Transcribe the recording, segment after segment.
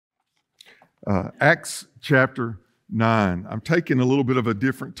Acts chapter 9. I'm taking a little bit of a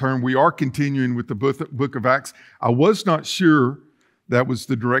different turn. We are continuing with the book of Acts. I was not sure that was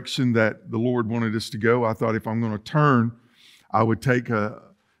the direction that the Lord wanted us to go. I thought if I'm going to turn, I would take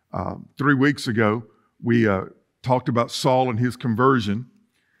 3 weeks ago, we talked about Saul and his conversion.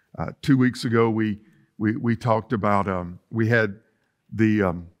 2 weeks ago, we talked about, we had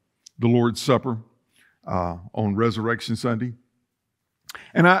the Lord's Supper on Resurrection Sunday.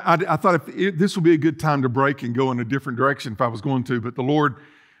 And I thought this would be a good time to break and go in a different direction if I was going to. But the Lord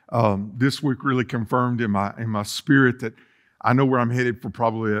this week really confirmed in my spirit that I know where I'm headed for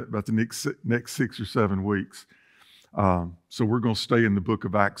probably about the next 6 or 7 weeks. So we're going to stay in the book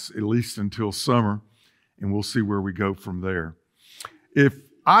of Acts at least until summer, and we'll see where we go from there. If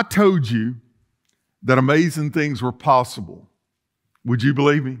I told you that amazing things were possible, would you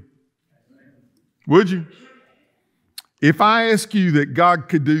believe me? Would you? If I ask you that God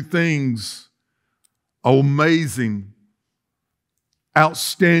could do things amazing,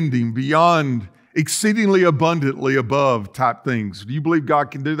 outstanding, beyond, exceedingly abundantly above type things, do you believe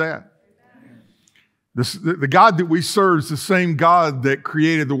God can do that? The God that we serve is the same God that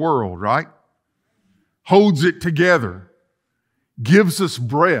created the world, right? Holds it together, gives us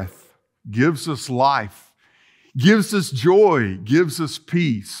breath, gives us life, gives us joy, gives us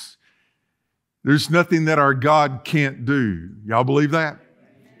peace. There's nothing that our God can't do. Y'all believe that?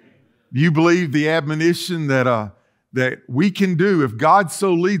 Do you believe the admonition that we can do, if God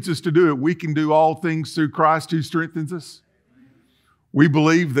so leads us to do it, we can do all things through Christ who strengthens us? We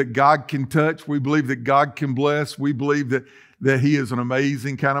believe that God can touch. We believe that God can bless. We believe that He is an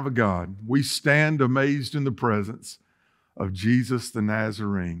amazing kind of a God. We stand amazed in the presence of Jesus the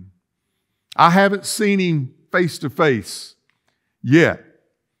Nazarene. I haven't seen Him face to face yet,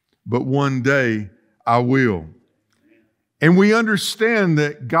 but one day I will. And we understand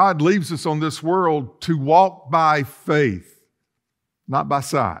that God leaves us on this world to walk by faith, not by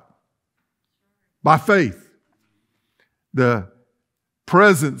sight. By faith. The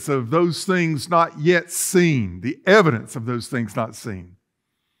presence of those things not yet seen, the evidence of those things not seen.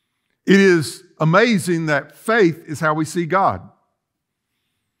 It is amazing that faith is how we see God.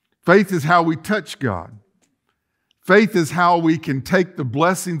 Faith is how we touch God. Faith is how we can take the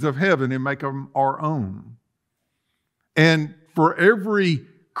blessings of heaven and make them our own. And for every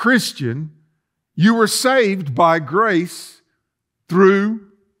Christian, you were saved by grace through.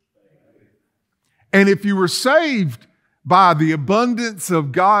 And if you were saved by the abundance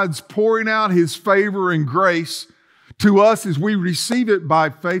of God's pouring out His favor and grace to us as we receive it by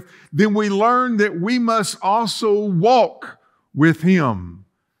faith, then we learn that we must also walk with Him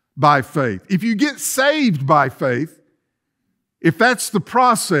by faith. If you get saved by faith, if that's the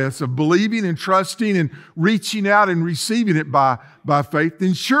process of believing and trusting and reaching out and receiving it by faith,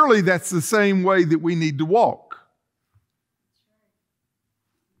 then surely that's the same way that we need to walk.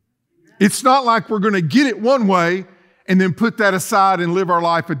 It's not like we're going to get it one way and then put that aside and live our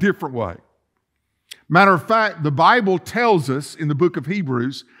life a different way. Matter of fact, the Bible tells us in the book of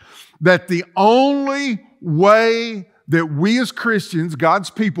Hebrews that the only way that we as Christians, God's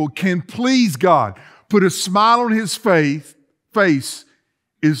people, can please God, put a smile on His face,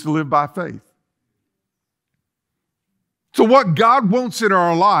 is to live by faith. So what God wants in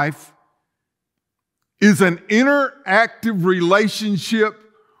our life is an interactive relationship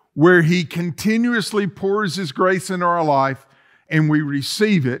where He continuously pours His grace into our life and we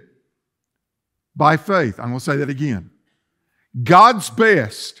receive it by faith. I'm going to say that again. God's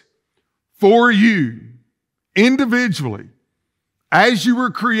best for you individually, as you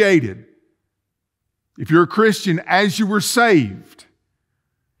were created, if you're a Christian, as you were saved,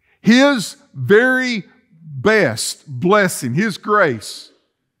 His very best blessing, His grace,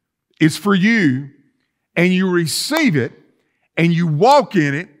 is for you, and you receive it, and you walk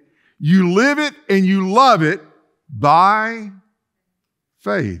in it, you live it, and you love it by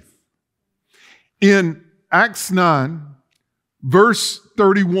faith. In Acts 9, verse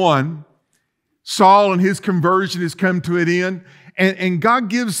 31, Saul and his conversion has come to an end. And God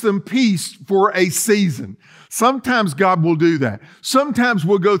gives them peace for a season. Sometimes God will do that. Sometimes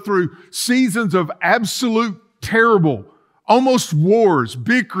we'll go through seasons of absolute terrible, almost wars,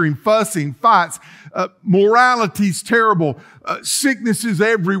 bickering, fussing, fights. Morality's terrible. Sickness is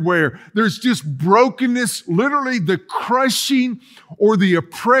everywhere. There's just brokenness. Literally the crushing or the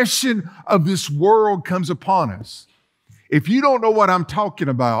oppression of this world comes upon us. If you don't know what I'm talking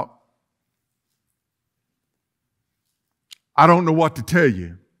about, I don't know what to tell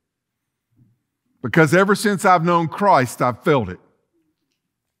you. Because ever since I've known Christ, I've felt it.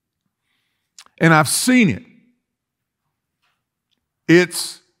 And I've seen it.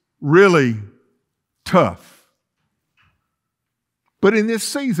 It's really tough. But in this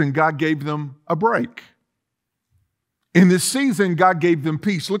season, God gave them a break. In this season, God gave them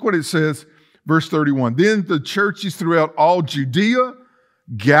peace. Look what it says, verse 31. Then the churches throughout all Judea,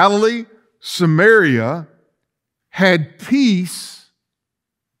 Galilee, Samaria had peace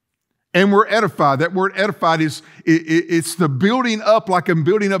and were edified. That word edified is, it's the building up, like I'm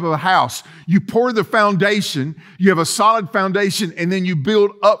building up of a house. You pour the foundation, you have a solid foundation, and then you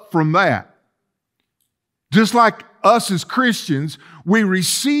build up from that. Just like us as Christians, we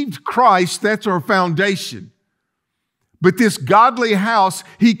received Christ, that's our foundation. But this godly house,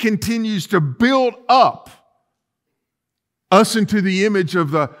 He continues to build up us into the image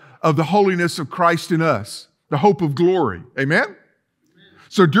of the holiness of Christ in us, the hope of glory. Amen?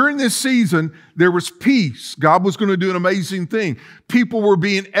 So during this season, there was peace. God was going to do an amazing thing. People were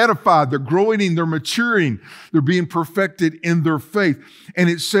being edified. They're growing and they're maturing. They're being perfected in their faith. And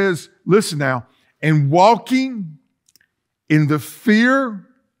it says, listen now, and walking in the fear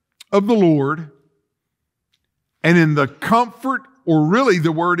of the Lord and in the comfort, or really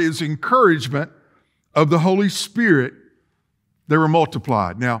the word is encouragement, of the Holy Spirit, they were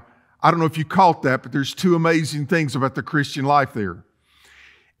multiplied. Now, I don't know if you caught that, but there's two amazing things about the Christian life there.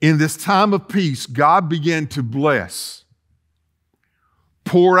 In this time of peace, God began to bless,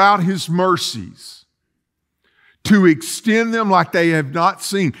 pour out His mercies, to extend them like they have not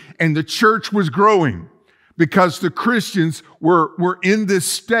seen. And the church was growing because the Christians were in this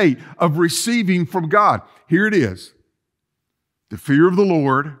state of receiving from God. Here it is. The fear of the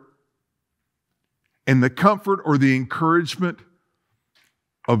Lord and the comfort or the encouragement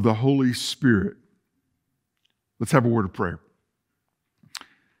of the Holy Spirit. Let's have a word of prayer.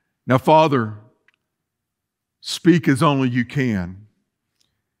 Now, Father, speak as only you can.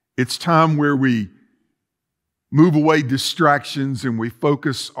 It's time where we move away distractions and we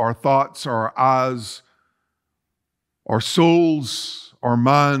focus our thoughts, our eyes, our souls, our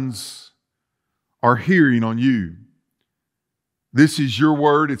minds, our hearing on you. This is your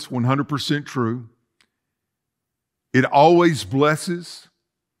word. It's 100% true. It always blesses.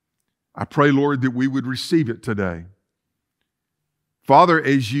 I pray, Lord, that we would receive it today. Father,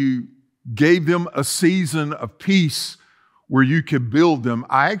 as you gave them a season of peace where you could build them,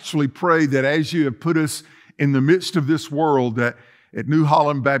 I actually pray that as you have put us in the midst of this world, that at New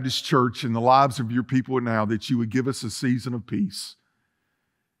Holland Baptist Church, in the lives of your people now, that you would give us a season of peace.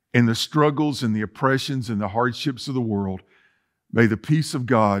 In the struggles and the oppressions and the hardships of the world, may the peace of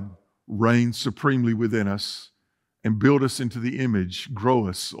God reign supremely within us and build us into the image, grow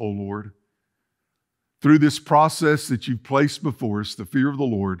us, O Lord. Through this process that you've placed before us, the fear of the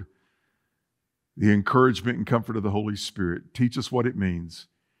Lord, the encouragement and comfort of the Holy Spirit, teach us what it means.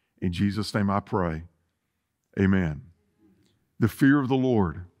 In Jesus' name I pray. Amen. The fear of the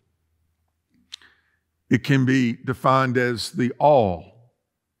Lord. It can be defined as the awe,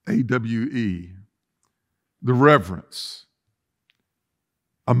 A-W-E, the reverence,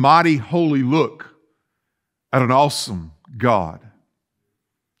 a mighty holy look at an awesome God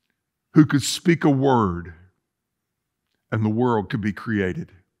who could speak a word and the world could be created,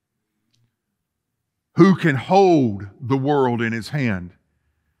 who can hold the world in His hand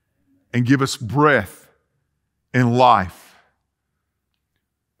and give us breath and life,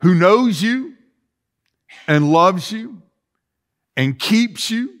 who knows you and loves you and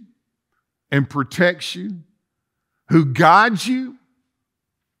keeps you and protects you, who guides you.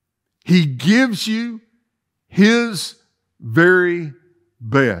 He gives you His very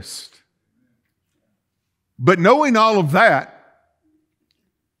best. But knowing all of that,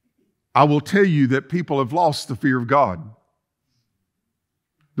 I will tell you that people have lost the fear of God,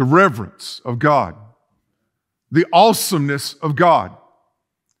 the reverence of God, the awesomeness of God.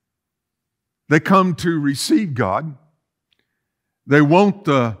 They come to receive God. They want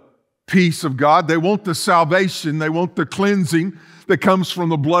the peace of God. They want the salvation. They want the cleansing that comes from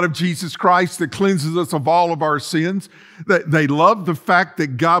the blood of Jesus Christ that cleanses us of all of our sins. They love the fact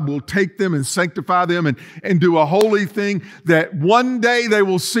that God will take them and sanctify them and do a holy thing, that one day they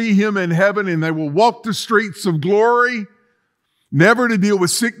will see Him in heaven and they will walk the streets of glory, never to deal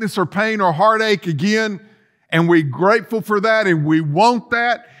with sickness or pain or heartache again. And we're grateful for that and we want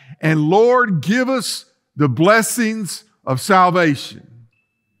that. And Lord, give us the blessings of salvation.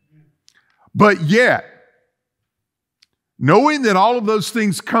 But yet, knowing that all of those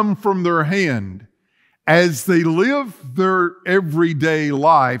things come from their hand, as they live their everyday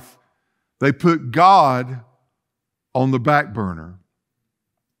life, they put God on the back burner.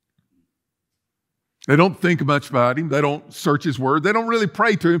 They don't think much about Him. They don't search His Word. They don't really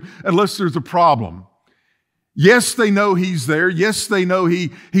pray to Him unless there's a problem. Yes, they know He's there. Yes, they know He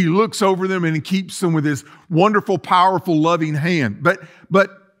looks over them and He keeps them with His wonderful, powerful, loving hand. But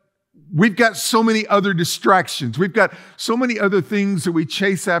we've got so many other distractions. We've got so many other things that we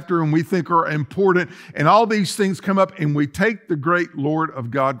chase after and we think are important. And all these things come up and we take the great Lord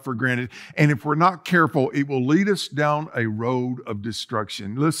of God for granted. And if we're not careful, it will lead us down a road of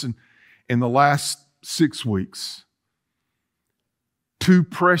destruction. Listen, in the last 6 weeks, 2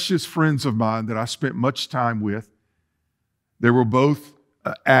 precious friends of mine that I spent much time with, they were both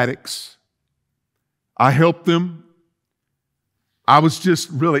addicts. I helped them. I was just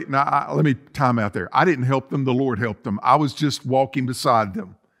really, let me time out there. I didn't help them, the Lord helped them. I was just walking beside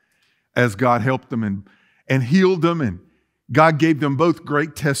them as God helped them and healed them, and God gave them both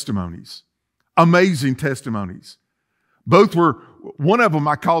great testimonies, amazing testimonies. Both were, one of them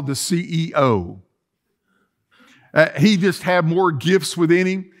I called the CEO. He just had more gifts within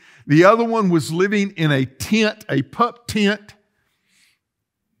him. The other one was living in a tent, a pup tent.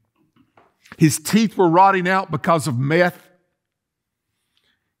 His teeth were rotting out because of meth.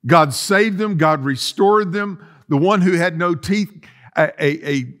 God saved them. God restored them. The one who had no teeth,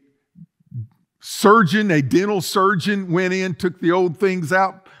 a surgeon, a dental surgeon went in, took the old things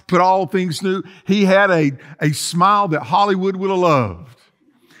out, put all things new. He had a smile that Hollywood would have loved.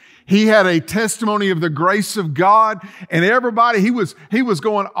 He had a testimony of the grace of God, and everybody, he was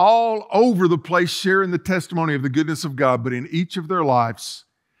going all over the place sharing the testimony of the goodness of God. But in each of their lives,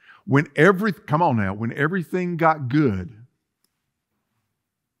 when everything got good,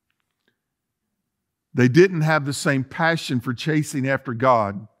 they didn't have the same passion for chasing after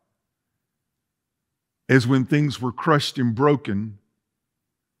God as when things were crushed and broken.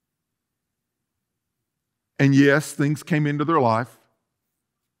 And yes, things came into their life.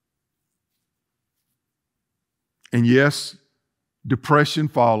 And yes, depression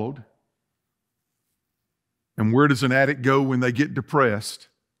followed. And where does an addict go when they get depressed?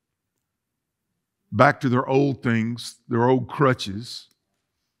 Back to their old things, their old crutches.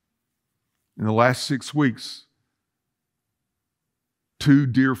 In the last 6 weeks, 2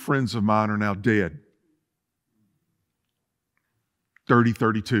 dear friends of mine are now dead.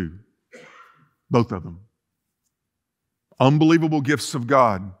 32. Both of them. Unbelievable gifts of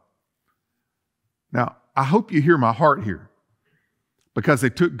God. Now, I hope you hear my heart here, because they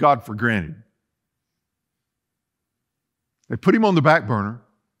took God for granted. They put Him on the back burner,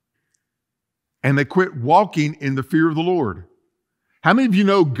 and they quit walking in the fear of the Lord. How many of you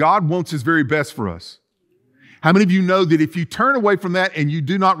know God wants His very best for us? How many of you know that if you turn away from that and you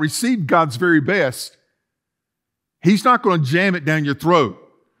do not receive God's very best, He's not going to jam it down your throat.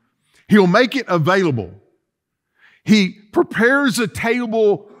 He'll make it available. He prepares a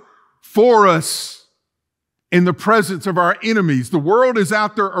table for us in the presence of our enemies. The world is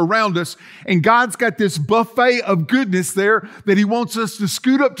out there around us, and God's got this buffet of goodness there that He wants us to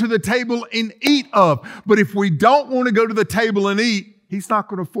scoot up to the table and eat of. But if we don't want to go to the table and eat, He's not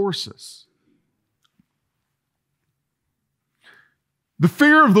going to force us. The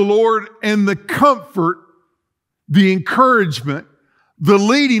fear of the Lord and the comfort, the encouragement, the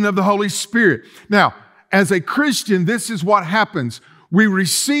leading of the Holy Spirit. Now, as a Christian, this is what happens. We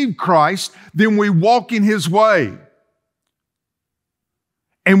receive Christ, then we walk in His way.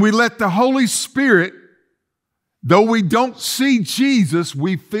 And we let the Holy Spirit, though we don't see Jesus,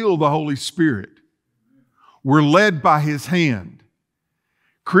 we feel the Holy Spirit. We're led by His hand.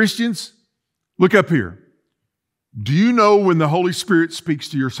 Christians, look up here. Do you know when the Holy Spirit speaks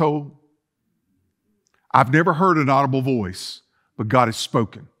to your soul? I've never heard an audible voice, but God has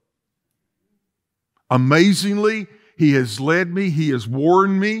spoken. Amazingly, He has led me. He has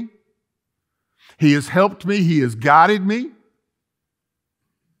warned me. He has helped me. He has guided me.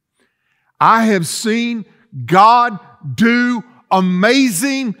 I have seen God do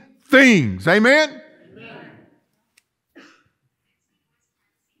amazing things. Amen?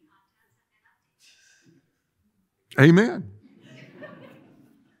 Amen.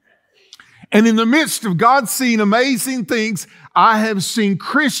 And in the midst of God seeing amazing things, I have seen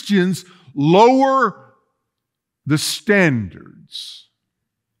Christians lower the standards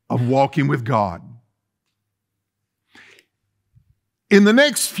of walking with God. In the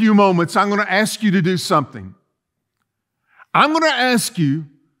next few moments, I'm going to ask you to do something. I'm going to ask you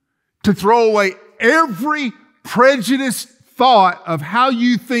to throw away every prejudiced thought of how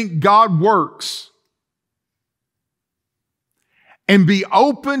you think God works and be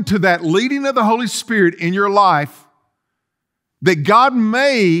open to that leading of the Holy Spirit in your life, that God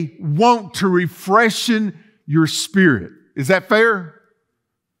may want to refreshen your spirit. Is that fair?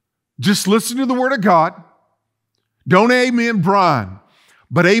 Just listen to the Word of God. Don't amen Brian,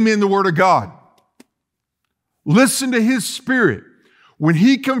 but amen the Word of God. Listen to His Spirit. When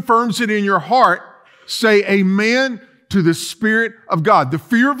He confirms it in your heart, say amen to the Spirit of God. The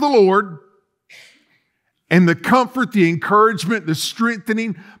fear of the Lord and the comfort, the encouragement, the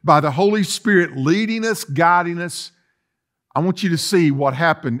strengthening by the Holy Spirit leading us, guiding us. I want you to see what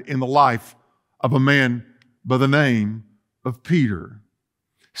happened in the life of a man by the name of Peter.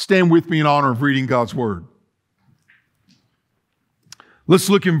 Stand with me in honor of reading God's Word. Let's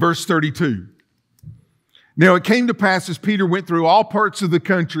look in verse 32. Now it came to pass as Peter went through all parts of the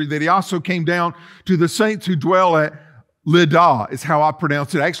country that he also came down to the saints who dwell at Lydda, is how I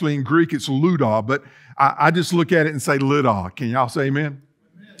pronounce it. Actually in Greek it's Luda, but I just look at it and say Lydda. Can y'all say amen?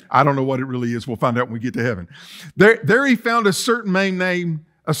 I don't know what it really is. We'll find out when we get to heaven. There he found a certain man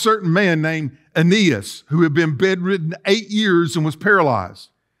named Aeneas, who had been bedridden 8 years and was paralyzed.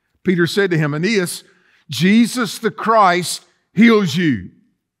 Peter said to him, Aeneas, Jesus the Christ heals you.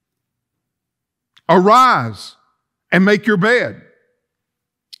 Arise and make your bed.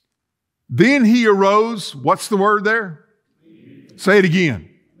 Then he arose. What's the word there? Say it again.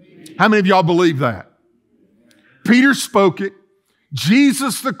 How many of y'all believe that? Peter spoke it.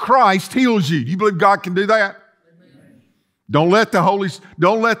 Jesus the Christ heals you. Do you believe God can do that? Amen. Don't let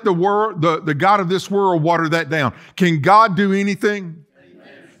the world, the God of this world water that down. Can God do anything?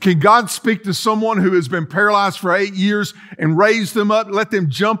 Amen. Can God speak to someone who has been paralyzed for 8 years and raise them up, let them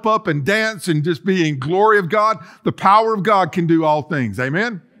jump up and dance and just be in glory of God? The power of God can do all things.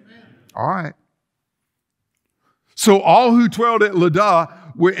 Amen? Amen. All right. So all who dwelled at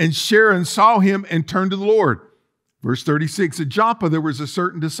Lydda and Sharon saw him and turned to the Lord. Verse 36, at Joppa there was a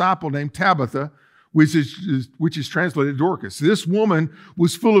certain disciple named Tabitha, which is translated Dorcas. This woman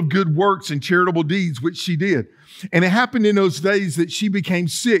was full of good works and charitable deeds, which she did. And it happened in those days that she became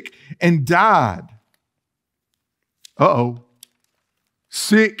sick and died.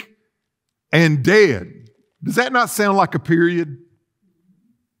 Sick and dead. Does that not sound like a period?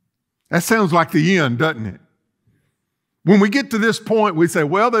 That sounds like the end, doesn't it? When we get to this point, we say,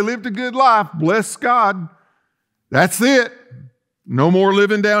 well, they lived a good life. Bless God. That's it. No more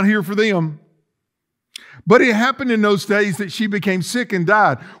living down here for them. But it happened in those days that she became sick and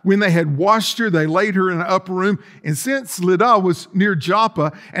died. When they had washed her, they laid her in an upper room. And since Lydda was near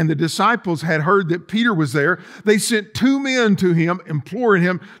Joppa and the disciples had heard that Peter was there, they sent 2 men to him, imploring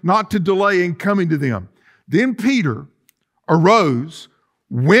him not to delay in coming to them. Then Peter arose,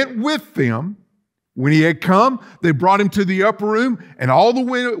 went with them. When he had come, they brought him to the upper room, and all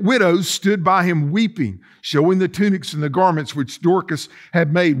the widows stood by him weeping, showing the tunics and the garments which Dorcas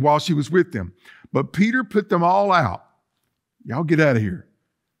had made while she was with them. But Peter put them all out. Y'all get out of here.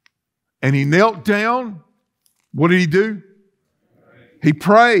 And he knelt down. What did he do? He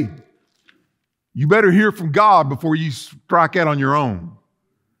prayed. You better hear from God before you strike out on your own.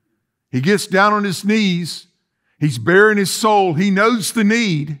 He gets down on his knees. He's bearing his soul. He knows the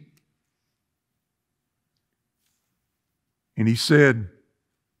need. And he said,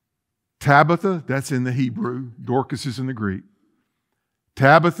 Tabitha, that's in the Hebrew, Dorcas is in the Greek.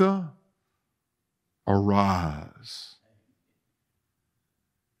 Tabitha, arise.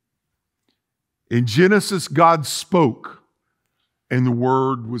 In Genesis, God spoke and the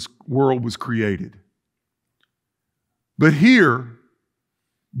world was created. But here,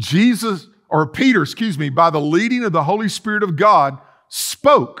 Peter, by the leading of the Holy Spirit of God,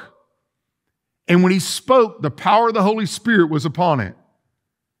 spoke. And when he spoke, the power of the Holy Spirit was upon it.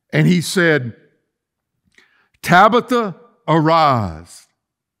 And he said, Tabitha, arise.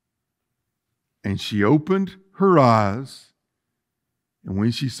 And she opened her eyes. And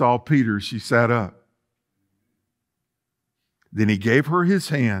when she saw Peter, she sat up. Then he gave her his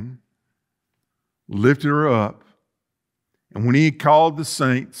hand, lifted her up. And when he had called the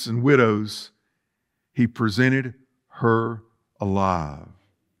saints and widows, he presented her alive.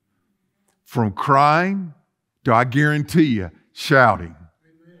 From crying to, I guarantee you, shouting.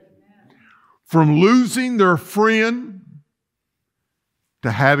 Amen. From losing their friend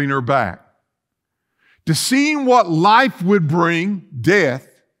to having her back. To seeing what life would bring, death.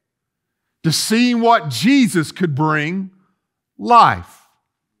 To seeing what Jesus could bring, life.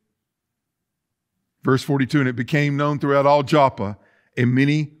 Verse 42, and it became known throughout all Joppa, and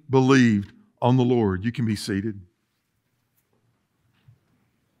many believed on the Lord. You can be seated.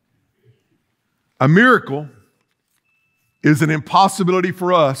 A miracle is an impossibility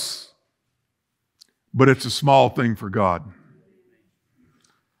for us, but it's a small thing for God.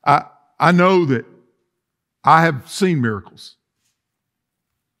 I know that I have seen miracles.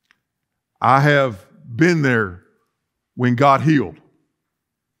 I have been there when God healed.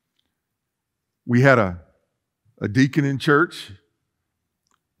 We had a deacon in church,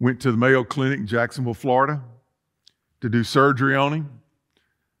 went to the Mayo Clinic in Jacksonville, Florida. to do surgery on him.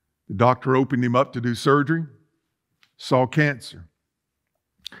 The doctor opened him up to do surgery, saw cancer.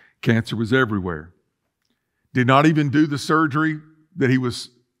 Cancer was everywhere. Did not even do the surgery that he was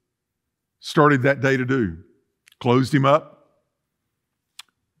started that day to do. Closed him up,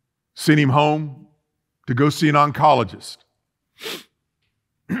 sent him home to go see an oncologist.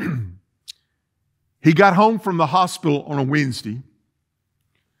 He got home from the hospital on a Wednesday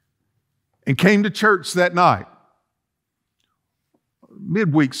and came to church that night.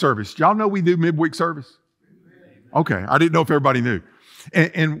 Midweek service. Y'all know we do midweek service? Okay, I didn't know if everybody knew.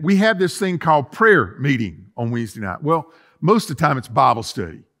 And we have this thing called prayer meeting on Wednesday night. Well, most of the time it's Bible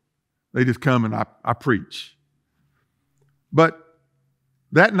study. They just come and I preach. But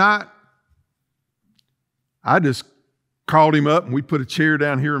that night, I just called him up and we put a chair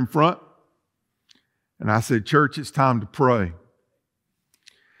down here in front. And I said, church, it's time to pray.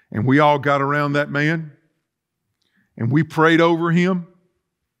 And we all got around that man and we prayed over him.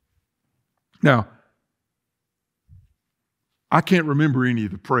 Now, I can't remember any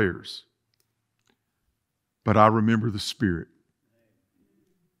of the prayers, but I remember the Spirit.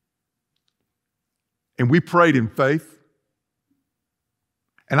 And we prayed in faith.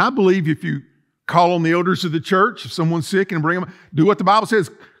 And I believe if you call on the elders of the church, if someone's sick and bring them, do what the Bible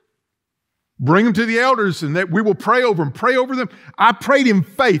says. Bring them to the elders and that we will pray over them, pray over them. I prayed in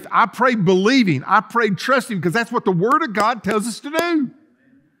faith. I prayed believing. I prayed trusting because that's what the Word of God tells us to do.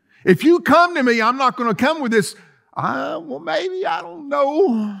 If you come to me, I'm not going to come with this, well, maybe, I don't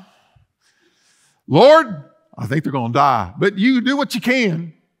know. Lord, I think they're going to die. But you do what you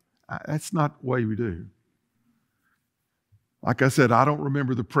can. That's not the way we do. Like I said, I don't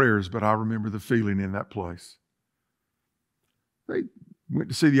remember the prayers, but I remember the feeling in that place. They went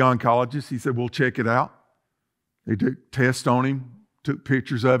to see the oncologist. He said, we'll check it out. They took tests on him, took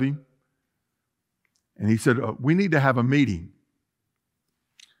pictures of him. And he said, we need to have a meeting.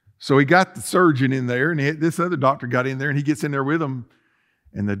 So he got the surgeon in there, and this other doctor got in there, and he gets in there with him.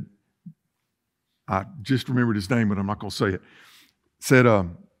 And I just remembered his name, but I'm not going to say it. Said,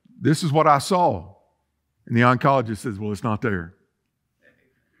 this is what I saw. And the oncologist says, well, it's not there.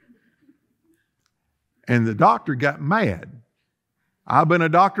 And the doctor got mad. I've been a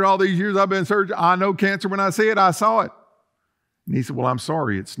doctor all these years. I've been a surgeon. I know cancer when I see it. I saw it. And he said, well, I'm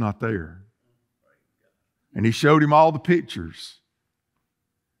sorry, it's not there. And he showed him all the pictures.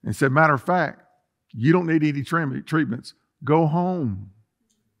 And said, matter of fact, you don't need any treatments. Go home.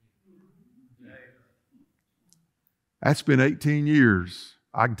 That's been 18 years.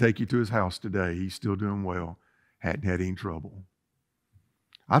 I can take you to his house today. He's still doing well. Hadn't had any trouble.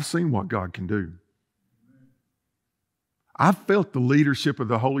 I've seen what God can do. I've felt the leadership of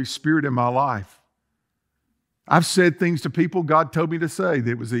the Holy Spirit in my life. I've said things to people God told me to say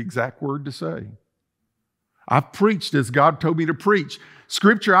that it was the exact word to say. I've preached as God told me to preach.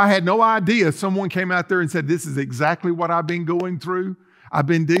 Scripture, I had no idea. Someone came out there and said, this is exactly what I've been going through. I've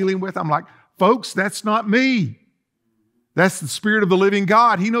been dealing with. I'm like, folks, that's not me. That's the Spirit of the living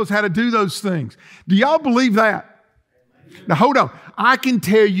God. He knows how to do those things. Do y'all believe that? Now, hold on. I can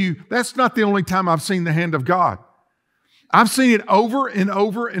tell you that's not the only time I've seen the hand of God. I've seen it over and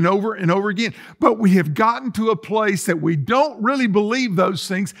over and over and over again. But we have gotten to a place that we don't really believe those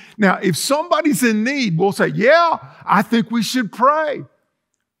things. Now, if somebody's in need, we'll say, yeah, I think we should pray.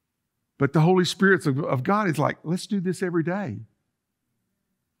 But the Holy Spirit of God is like, let's do this every day.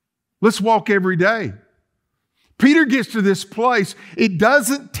 Let's walk every day. Peter gets to this place. It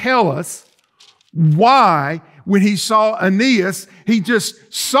doesn't tell us why when he saw Aeneas, he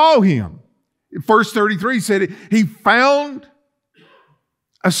just saw him. Verse 33 said he found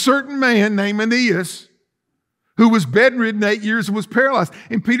a certain man named Aeneas who was bedridden 8 years and was paralyzed.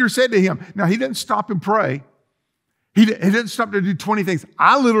 And Peter said to him, now he didn't stop and pray. He didn't stop to do 20 things.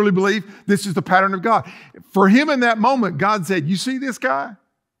 I literally believe this is the pattern of God. For him in that moment, God said, you see this guy?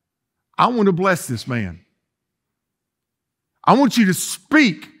 I want to bless this man. I want you to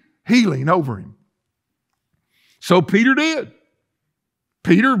speak healing over him. So Peter did.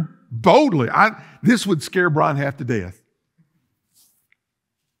 Peter boldly. This would scare Brian half to death.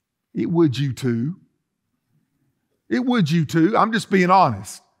 It would you too. It would you too. I'm just being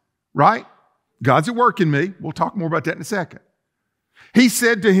honest, right? God's at work in me. We'll talk more about that in a second. He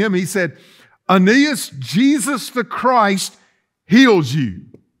said to him, he said, Aeneas, Jesus the Christ heals you.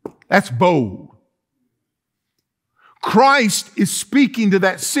 That's bold. Christ is speaking to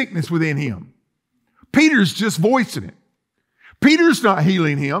that sickness within him. Peter's just voicing it. Peter's not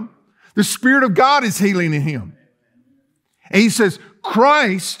healing him. The Spirit of God is healing in him. And he says,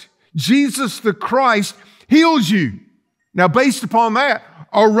 Christ, Jesus the Christ, heals you. Now, based upon that,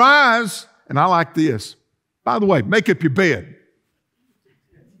 arise, and I like this, By the way, make up your bed.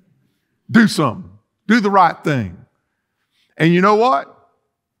 Do something. Do the right thing. And you know what?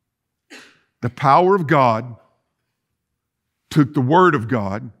 The power of God took the word of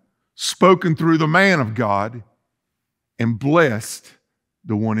God, spoken through the man of God, and blessed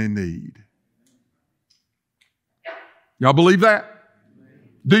the one in need. Y'all believe that?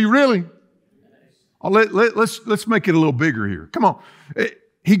 Do you really? Let's make it a little bigger here. Come on.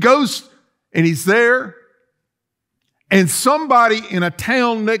 He goes and he's there, and somebody in a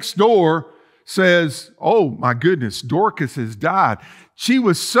town next door says, oh my goodness, Dorcas has died. She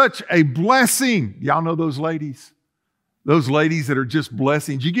was such a blessing. Y'all know those ladies? Those ladies that are just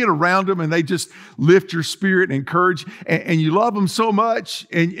blessings. You get around them and they just lift your spirit and encourage, and you love them so much,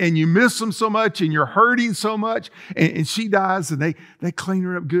 and you miss them so much, and you're hurting so much, and she dies, and they clean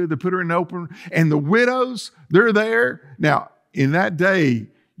her up good. They put her in an open, and the widows, they're there. Now, in that day,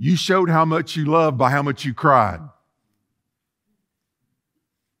 you showed how much you loved by how much you cried.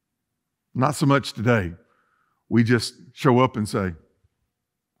 Not so much today. We just show up and say,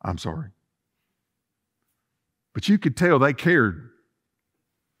 I'm sorry. But you could tell they cared.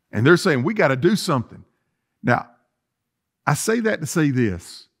 And they're saying, we got to do something. Now, I say that to say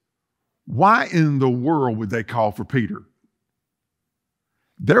this. Why in the world would they call for Peter?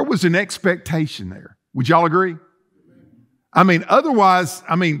 There was an expectation there. Would y'all agree? Otherwise,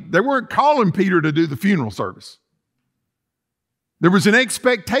 they weren't calling Peter to do the funeral service. There was an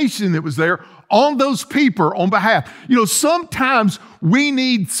expectation that was there on those people on behalf. You know, sometimes we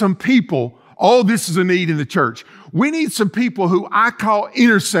need some people. Oh, this is a need in the church. We need some people who I call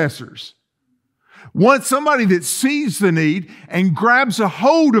intercessors. Want somebody that sees the need and grabs a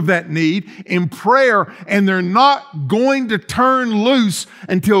hold of that need in prayer, and they're not going to turn loose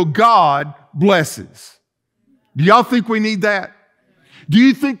until God blesses. Do y'all think we need that? Do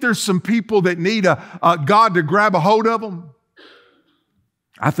you think there's some people that need a God to grab a hold of them?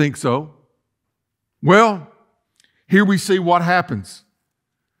 I think so. Well, here we see what happens.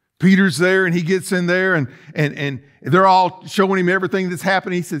 Peter's there, and he gets in there, and they're all showing him everything that's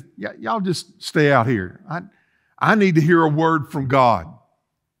happening. He says, yeah, y'all just stay out here. I need to hear a word from God.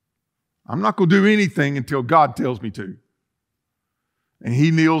 I'm not going to do anything until God tells me to. And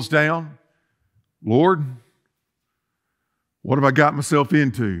he kneels down. Lord, what have I got myself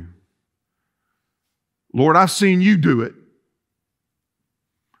into? Lord, I've seen you do it.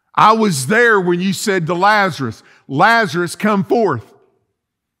 I was there when you said to Lazarus, Lazarus, come forth.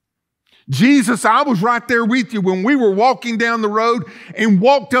 Jesus, I was right there with you when we were walking down the road and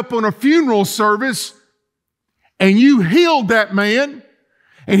walked up on a funeral service, and you healed that man,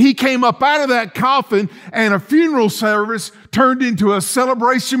 and he came up out of that coffin, and a funeral service turned into a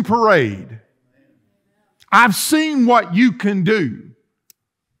celebration parade. I've seen what you can do.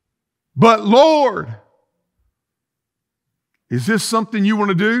 But Lord, is this something you want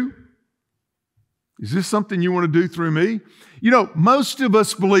to do? Is this something you want to do through me? You know, most of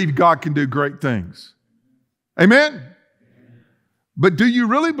us believe God can do great things. Amen? But do you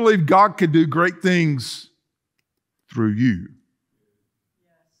really believe God can do great things through you?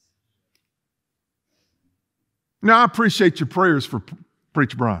 Now, I appreciate your prayers for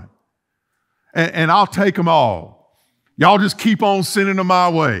Preacher Brian. And I'll take them all. Y'all just keep on sending them my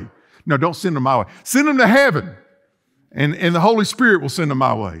way. No, don't send them my way. Send them to heaven. And the Holy Spirit will send them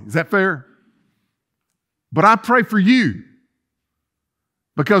my way. Is that fair? But I pray for you,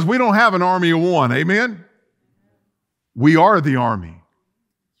 because we don't have an army of one. Amen? We are the army.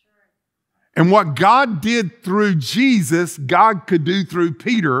 And what God did through Jesus, God could do through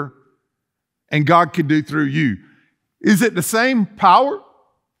Peter, and God could do through you. Is it the same power?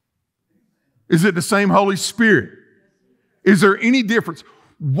 Is it the same Holy Spirit? Is there any difference?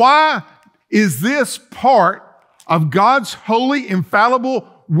 Why is this part of God's holy,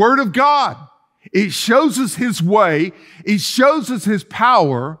 infallible Word of God? It shows us His way. It shows us His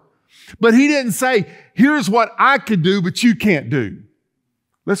power. But He didn't say, here's what I could do, but you can't do.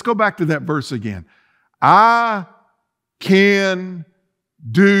 Let's go back to that verse again. I can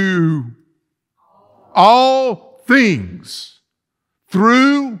do all things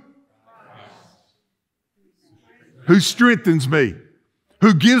through who strengthens me,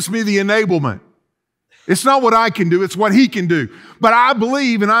 who gives me the enablement. It's not what I can do, it's what He can do. But I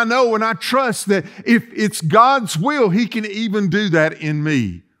believe and I know and I trust that if it's God's will, He can even do that in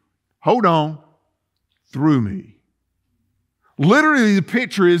me. Hold on, through me. Literally, the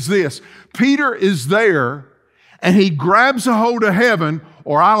picture is this. Peter is there, and he grabs a hold of heaven,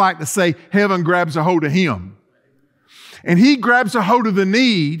 or I like to say, heaven grabs a hold of him. And he grabs a hold of the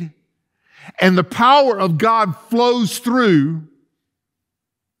need, and the power of God flows through.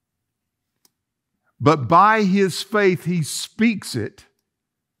 but by his faith he speaks it.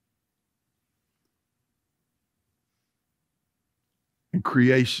 And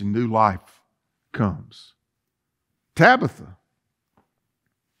creation, new life comes. Tabitha,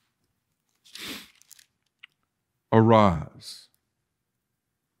 arise.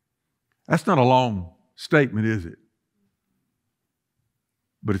 That's not a long statement, is it?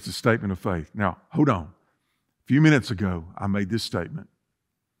 But it's a statement of faith. Now, hold on. A few minutes ago, I made this statement.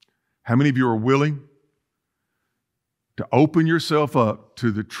 How many of you are willing to open yourself up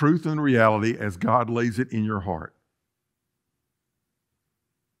to the truth and reality as God lays it in your heart?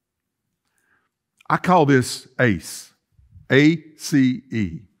 I call this ACE,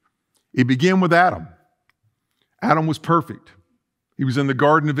 A-C-E. It began with Adam. Adam was perfect. He was in the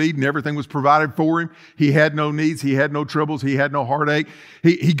Garden of Eden. Everything was provided for him. He had no needs. He had no troubles. He had no heartache.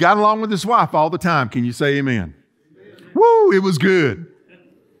 He got along with his wife all the time. Can you say amen? Amen. Woo, it was good.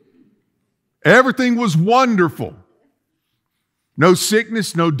 Everything was wonderful. No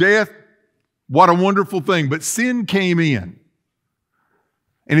sickness, no death. What a wonderful thing. But sin came in.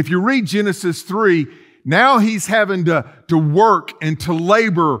 And if you read Genesis 3, now he's having to work and to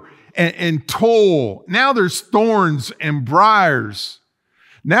labor and toil. Now there's thorns and briars.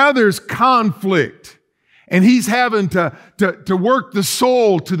 Now there's conflict. And he's having to work the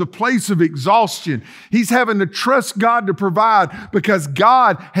soul to the place of exhaustion. He's having to trust God to provide because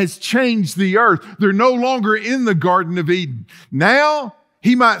God has changed the earth. They're no longer in the Garden of Eden. Now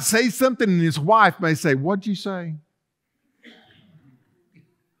he might say something and his wife may say, "What'd you say?"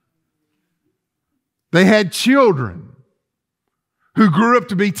 They had children who grew up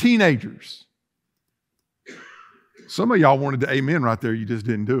to be teenagers. Some of y'all wanted to amen right there. You just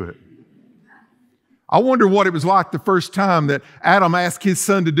didn't do it. I wonder what it was like the first time that Adam asked his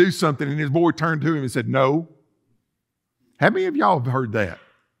son to do something and his boy turned to him and said, "No." How many of y'all have heard that?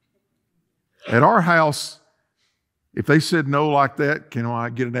 At our house, if they said no like that, can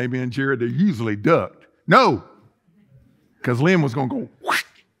I get an amen, Jared? They usually ducked. No. Because Lynn was going to go, whoosh.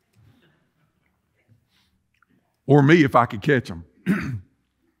 Or me if I could catch them.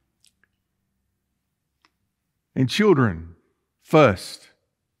 And children fussed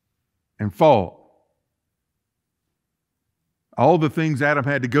and fought. All the things Adam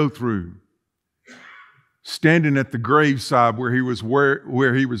had to go through. Standing at the graveside where he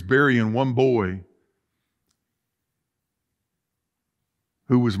was burying one boy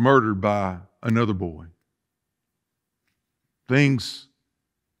who was murdered by another boy. Things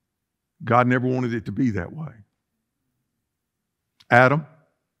God never wanted it to be that way. Adam,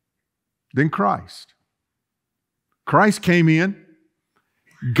 then Christ. Christ came in.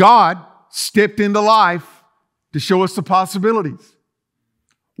 God stepped into life to show us the possibilities.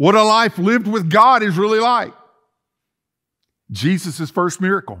 What a life lived with God is really like. Jesus' first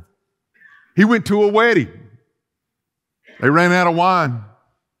miracle. He went to a wedding. They ran out of wine.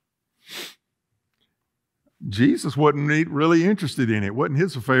 Jesus wasn't really interested in it. It wasn't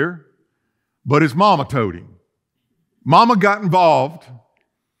his affair. But his mama told him. Mama got involved.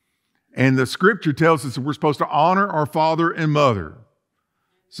 And the scripture tells us that we're supposed to honor our father and mother.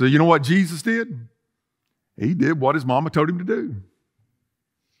 So you know what Jesus did? He did what his mama told him to do.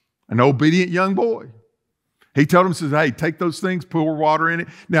 An obedient young boy. He told him, says, "Hey, take those things, pour water in it."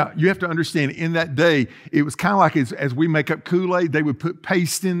 Now, you have to understand, in that day, it was kind of like as we make up Kool-Aid, they would put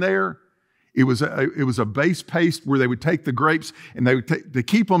paste in there. It was a base paste where they would take the grapes and they would to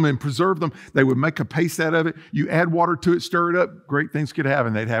keep them and preserve them. They would make a paste out of it. You add water to it, stir it up, great things could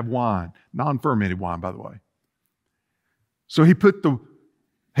happen. They'd have wine, non-fermented wine, by the way. So he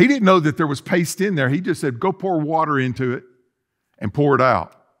didn't know that there was paste in there. He just said, "Go pour water into it and pour it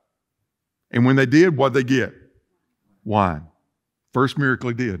out." And when they did, what'd they get? Wine. First miracle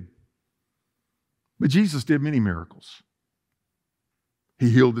he did. But Jesus did many miracles. He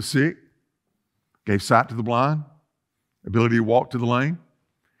healed the sick, gave sight to the blind, ability to walk to the lame.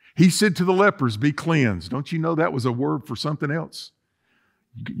 He said to the lepers, "Be cleansed." Don't you know that was a word for something else?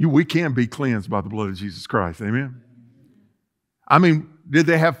 We can be cleansed by the blood of Jesus Christ. Amen? I mean, did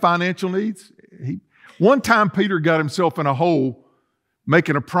they have financial needs? One time Peter got himself in a hole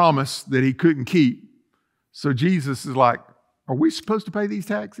making a promise that he couldn't keep. So Jesus is like, "Are we supposed to pay these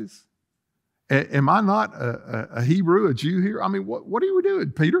taxes? Am I not a Hebrew, a Jew here? I mean, what are you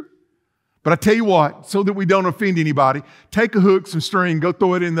doing, Peter?" But I tell you what, so that we don't offend anybody, take a hook, some string, go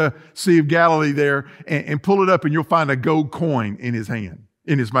throw it in the Sea of Galilee there and pull it up and you'll find a gold coin in his hand,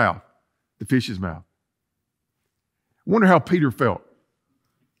 in his mouth, the fish's mouth. I wonder how Peter felt.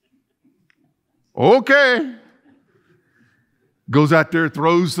 Okay. Goes out there,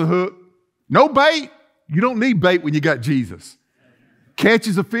 throws the hook. No bait. You don't need bait when you got Jesus.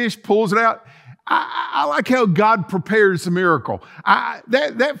 Catches a fish, pulls it out. I like how God prepares the miracle.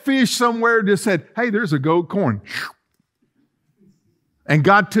 That fish somewhere just said, hey, there's a gold coin. And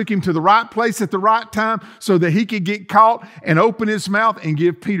God took him to the right place at the right time so that he could get caught and open his mouth and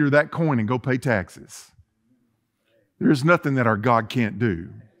give Peter that coin and go pay taxes. There's nothing that our God can't do.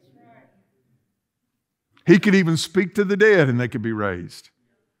 He could even speak to the dead and they could be raised.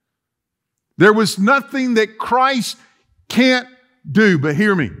 There was nothing that Christ can't do. But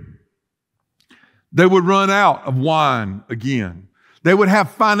hear me. They would run out of wine again. They would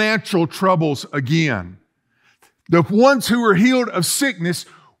have financial troubles again. The ones who were healed of sickness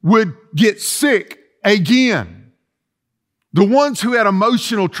would get sick again. The ones who had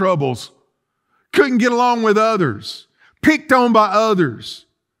emotional troubles, couldn't get along with others, picked on by others.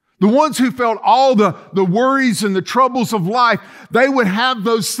 The ones who felt all the worries and the troubles of life, they would have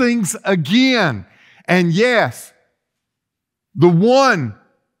those things again. And yes, the one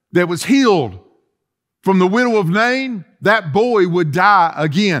that was healed from the widow of Nain, that boy would die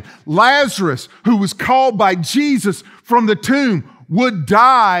again. Lazarus, who was called by Jesus from the tomb, would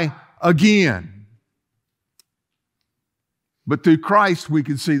die again. But through Christ, we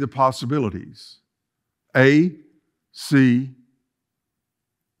can see the possibilities. A, C.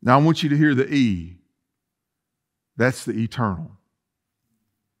 Now I want you to hear the E. That's the eternal.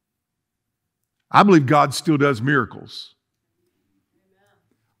 I believe God still does miracles.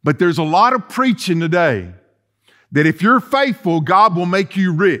 But there's a lot of preaching today that if you're faithful, God will make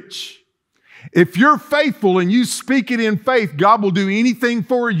you rich. If you're faithful and you speak it in faith, God will do anything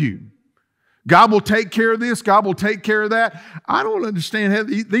for you. God will take care of this. God will take care of that. I don't understand how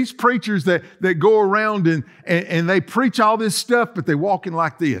these preachers that go around and they preach all this stuff, but they walking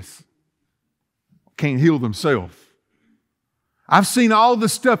like this. Can't heal themselves. I've seen all the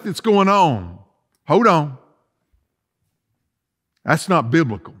stuff that's going on. Hold on. That's not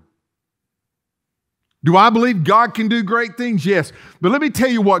biblical. Do I believe God can do great things? Yes. But let me tell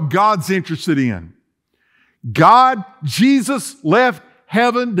you what God's interested in. Jesus left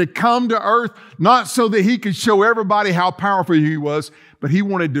heaven to come to earth, not so that he could show everybody how powerful he was, but he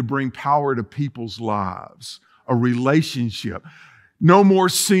wanted to bring power to people's lives, a relationship, no more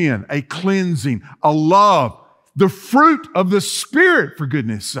sin, a cleansing, a love, the fruit of the Spirit, for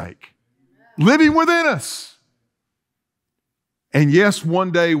goodness sake, living within us. And yes,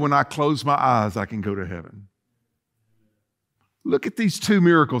 one day when I close my eyes, I can go to heaven. Look at these two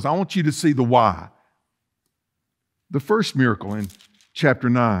miracles. I want you to see the why. The first miracle in chapter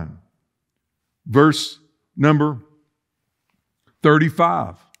 9, verse number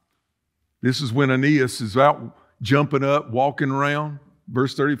 35. This is when Aeneas is out jumping up, walking around.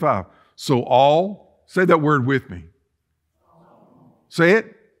 Verse 35. So all, say that word with me. Say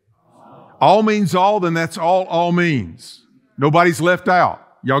it. All means all, then that's all means. Nobody's left out.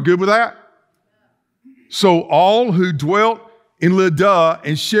 Y'all good with that? So all who dwelt in Lydda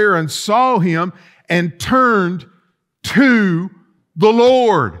and Sharon saw him and turned to the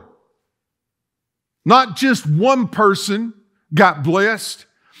Lord. Not just one person got blessed.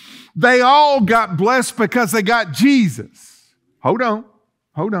 They all got blessed because they got Jesus. Hold on.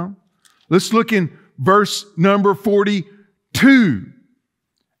 Let's look in verse number 42.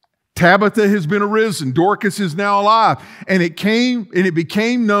 Tabitha has been arisen. Dorcas is now alive. And it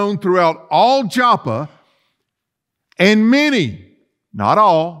became known throughout all Joppa, and many, not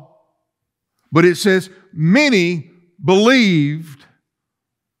all, but it says many believed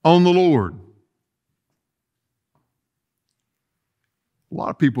on the Lord. A lot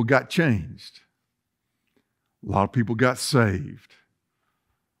of people got changed. A lot of people got saved.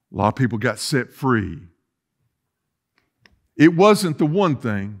 A lot of people got set free. It wasn't the one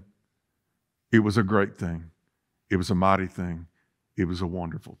thing. It was a great thing. It was a mighty thing. It was a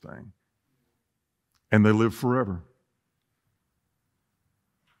wonderful thing. And they lived forever.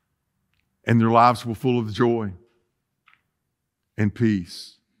 And their lives were full of joy and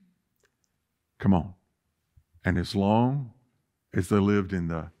peace. Come on. And as long as they lived in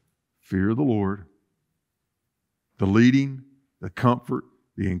the fear of the Lord, the leading, the comfort,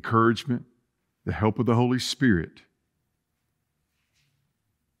 the encouragement, the help of the Holy Spirit,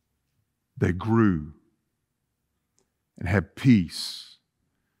 they grew and had peace,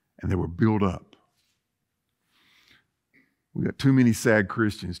 and they were built up. We got too many sad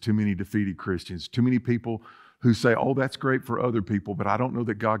Christians, too many defeated Christians, too many people who say, oh, that's great for other people, but I don't know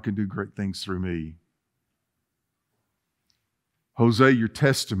that God can do great things through me. Jose, your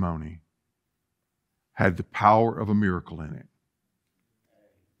testimony had the power of a miracle in it.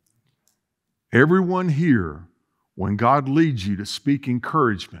 Everyone here, when God leads you to speak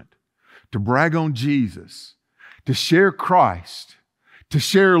encouragement, to brag on Jesus, to share Christ, to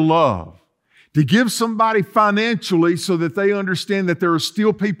share love, To give somebody financially so that they understand that there are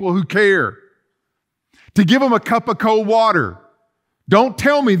still people who care. To give them a cup of cold water. Don't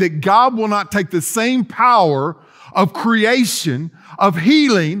tell me that God will not take the same power of creation, of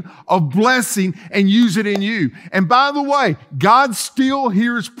healing, of blessing, and use it in you. And by the way, God still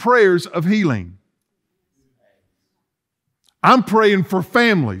hears prayers of healing. I'm praying for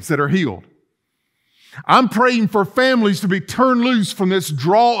families that are healed. I'm praying for families to be turned loose from this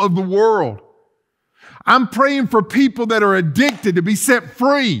draw of the world. I'm praying for people that are addicted to be set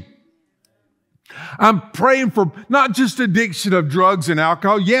free. I'm praying for not just addiction of drugs and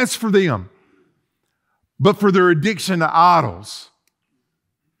alcohol, yes, for them, but for their addiction to idols,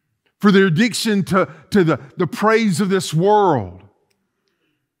 for their addiction to the praise of this world.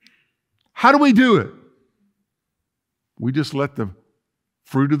 How do we do it? We just let the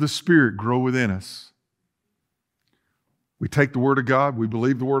fruit of the Spirit grow within us. We take the Word of God, we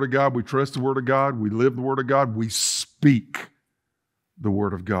believe the Word of God, we trust the Word of God, we live the Word of God, we speak the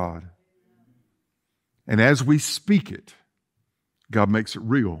Word of God. And as we speak it, God makes it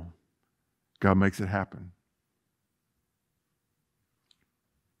real. God makes it happen.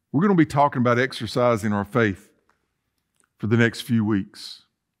 We're going to be talking about exercising our faith for the next few weeks.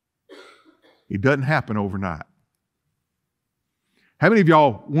 It doesn't happen overnight. How many of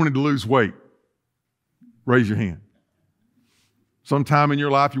y'all wanted to lose weight? Raise your hand. Sometime in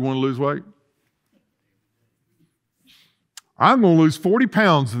your life you want to lose weight? I'm going to lose 40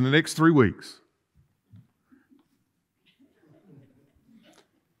 pounds in the next 3 weeks.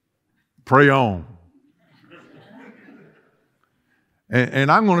 Pray on.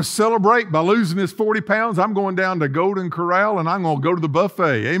 And I'm going to celebrate by losing this 40 pounds. I'm going down to Golden Corral and I'm going to go to the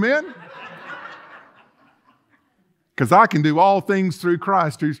buffet. Amen? Because I can do all things through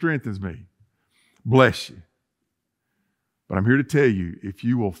Christ who strengthens me. Bless you. But I'm here to tell you, if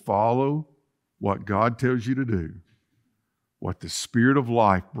you will follow what God tells you to do, what the Spirit of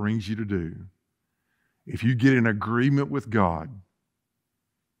life brings you to do, if you get in agreement with God,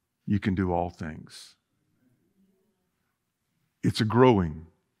 you can do all things. It's a growing.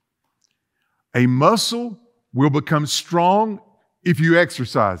 A muscle will become strong if you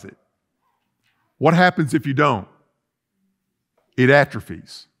exercise it. What happens if you don't? It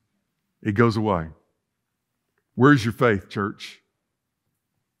atrophies. It goes away. Where's your faith, church?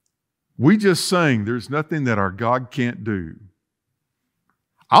 We just sang, there's nothing that our God can't do.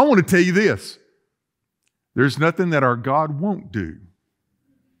 I want to tell you this. There's nothing that our God won't do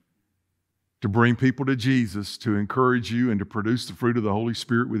to bring people to Jesus, to encourage you, and to produce the fruit of the Holy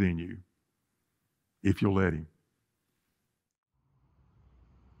Spirit within you, if you'll let Him.